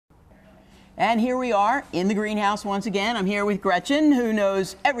And here we are in the greenhouse once again. I'm here with Gretchen, who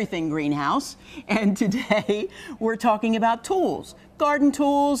knows everything greenhouse. And today we're talking about tools, garden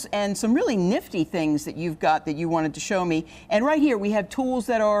tools, and some really nifty things that you've got that you wanted to show me. And right here we have tools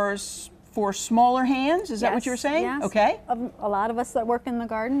that are for smaller hands. Is that what you were saying? Yes. Okay. A lot of us that work in the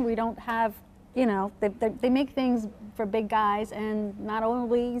garden, we don't have, you know, they make things for big guys, and not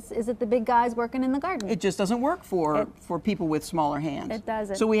always is it the big guys working in the garden. It just doesn't work for people with smaller hands. It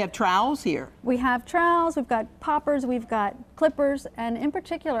doesn't. So we have trowels here. We have trowels, we've got poppers, we've got clippers, and in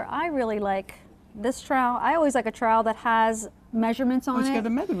particular, I really like this trowel. I always like a trowel that has measurements on it. It's got the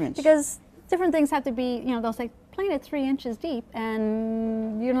measurements. Because different things have to be, you know, they'll say plant it 3 inches deep,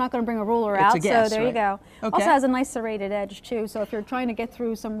 and you're not going to bring a ruler out. It's a guess, so there you go. Okay. Also has a nice serrated edge too. So if you're trying to get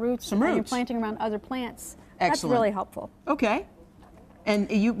through some roots and you're planting around other plants, that's really helpful. Okay. And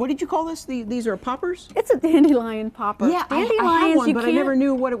what did you call this? These are poppers? It's a dandelion popper. Yeah, I have one, but I never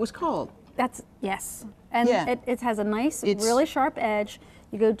knew what it was called. Yes. And yeah. it has a nice, really sharp edge.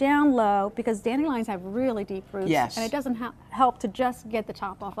 You go down low because dandelions have really deep roots. Yes. And it doesn't help to just get the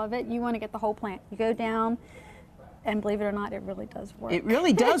top off of it. You want to get the whole plant. You go down, and believe it or not, it really does work. It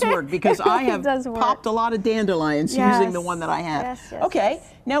really does work because I have popped a lot of dandelions using the one that I have. Yes, okay,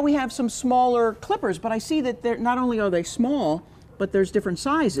 now we have some smaller clippers, but I see that they're not only are they small, but there's different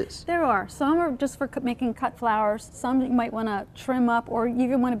sizes. There are. Some are just for making cut flowers. Some you might want to trim up, or you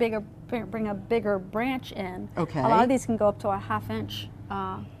even want to bring a bigger branch in. Okay. A lot of these can go up to a 1/2 inch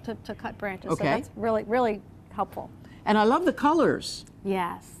to cut branches. Okay. So that's really, really helpful. And I love the colors.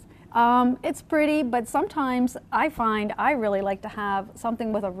 Yes. It's pretty, but sometimes I find I really like to have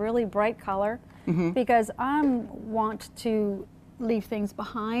something with a really bright color because I want to leave things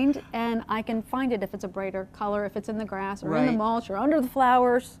behind, and I can find it if it's a brighter color, if it's in the grass or in the mulch or under the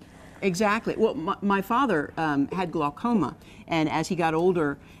flowers. Exactly. Well, my father had glaucoma, and as he got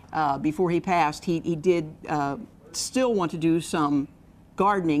older, before he passed, he did still want to do some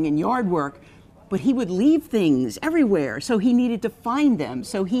gardening and yard work, but he would leave things everywhere, so he needed to find them.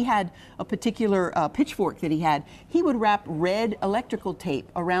 So he had a particular pitchfork that he had. He would wrap red electrical tape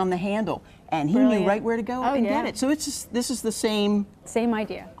around the handle, and he knew right where to go and get it. So this is the same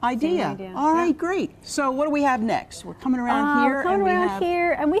idea. All right, great. So what do we have next? We're coming around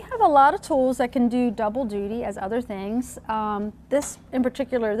here. And we have a lot of tools that can do double duty as other things. This in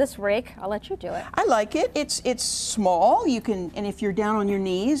particular, this rake, I'll let you do it. I like it. It's small. You can, and if you're down on your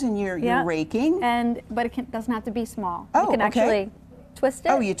knees and you're raking, but it doesn't have to be small. Oh, you can actually twist it.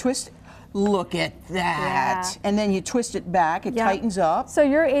 Oh, you twist it. Look at that. Yeah. And then you twist it back, it tightens up. So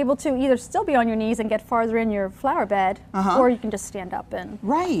you're able to either still be on your knees and get farther in your flower bed, or you can just stand up and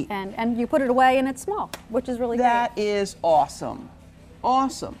you put it away and it's small, which is really great. That is awesome.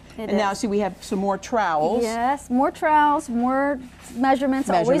 Awesome. And now see, we have some more trowels. Yes, more trowels, more measurements.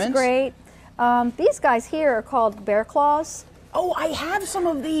 Always great. These guys here are called bear claws. Oh, I have some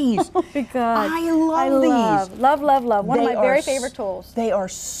of these. Oh my God. I love these. Love. One of my very favorite tools. They are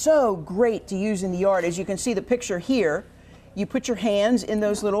so great to use in the yard. As you can see the picture here, you put your hands in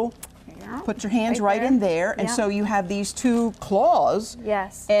those little, put your hands right in there, and so you have these 2 claws.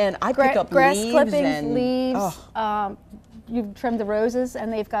 Yes. And I pick up grass leaves clippings, leaves. You've trimmed the roses,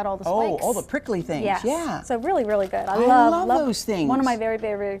 and they've got all the spikes. Oh, all the prickly things. Yes. Yeah. So really, really good. I love those things. One of my very,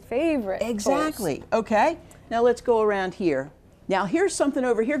 very favorite Exactly. tools. Okay. Now let's go around here. Now here's something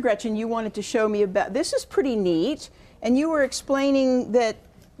over here, Gretchen, you wanted to show me about. This is pretty neat, and you were explaining that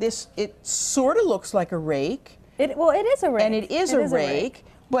it sort of looks like a rake. Well, it is a rake. And it is a rake,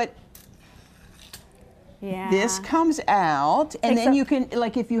 but this comes out, and then you can,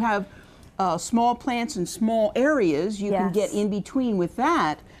 like if you have small plants in small areas, you can get in between with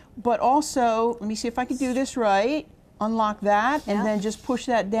that. But also, let me see if I can do this right. Unlock that, and then just push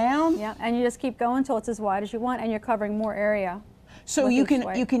that down. Yeah, and you just keep going until it's as wide as you want, and you're covering more area. So you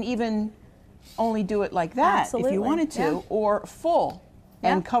can even only do it like that if you wanted to, or full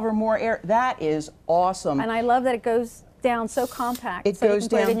and cover more area. That is awesome. And I love that it goes down so compact. It goes you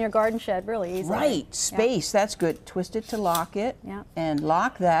can down. put it in your garden shed really easily. Right, space. That's good. Twist it to lock it. And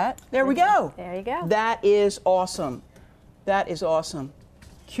lock that. There we go. There you go. That is awesome. That is awesome.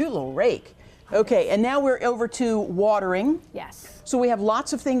 Cute little rake. Okay, and now we're over to watering. Yes. So we have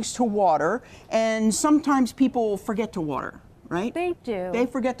lots of things to water, and sometimes people forget to water, right? They do. They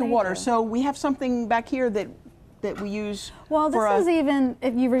forget to water. So we have something back here that we use. Well, this is even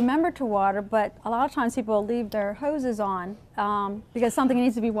if you remember to water, but a lot of times people leave their hoses on because something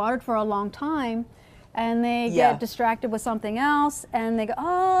needs to be watered for a long time. and they Yeah. get distracted with something else, and they go,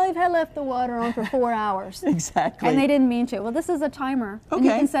 oh, I've left the water on for 4 hours. Exactly. And they didn't mean to. Well, this is a timer, and you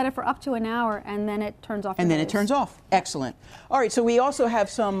Okay. can set it for up to an hour, and then it turns off. And then it turns off. Excellent. All right, so we also have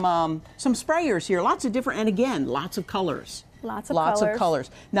some sprayers here, lots of different, and again, lots of colors. Lots of Lots colors. of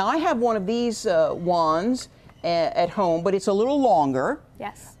colors. Now I have one of these wands at home, but it's a little longer.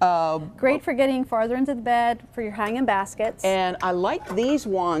 Yes. Uh, Great for getting farther into the bed, for your hanging baskets. And I like these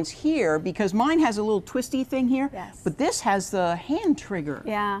wands here because mine has a little twisty thing here. Yes. But this has the hand trigger.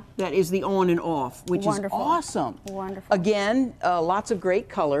 Yeah. That is the on and off, which Wonderful. is awesome. Wonderful. Again, lots of great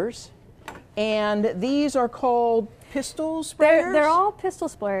colors. And these are called pistol sprayers? They're all pistol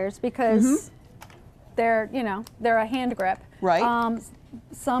sprayers because they're a hand grip. Right.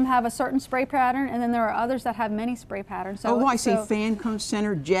 Some have a certain spray pattern, and then there are others that have many spray patterns. So, Oh, I see so, fan cone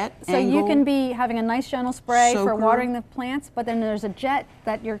center jet so angle. you can be having a nice gentle spray Soaker. for watering the plants, but then there's a jet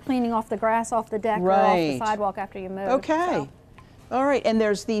that you're cleaning off the grass off the deck or off the Right. sidewalk after you move. Okay. So, All right, and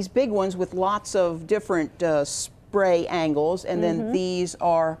there's these big ones with lots of different spray angles, and then these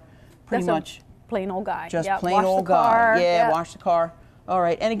are pretty that's a much plain old guy. just Yep, plain wash old the car. guy. Yeah, Yep. wash the car. All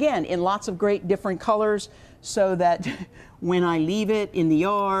right, and again, in lots of great different colors, so that when I leave it in the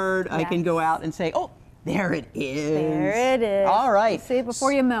yard, I can go Yes. out and say, oh, there it is. There it is. All right. See it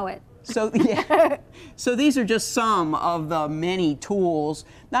before you mow it. So yeah, so these are just some of the many tools,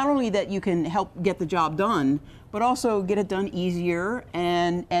 not only that you can help get the job done, but also get it done easier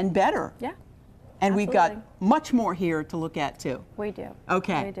and better. Yeah. And we've got absolutely. much more here to look at too. We do.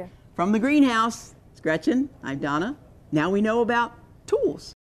 Okay. We do. From the greenhouse, it's Gretchen. I'm Donna. Now we know about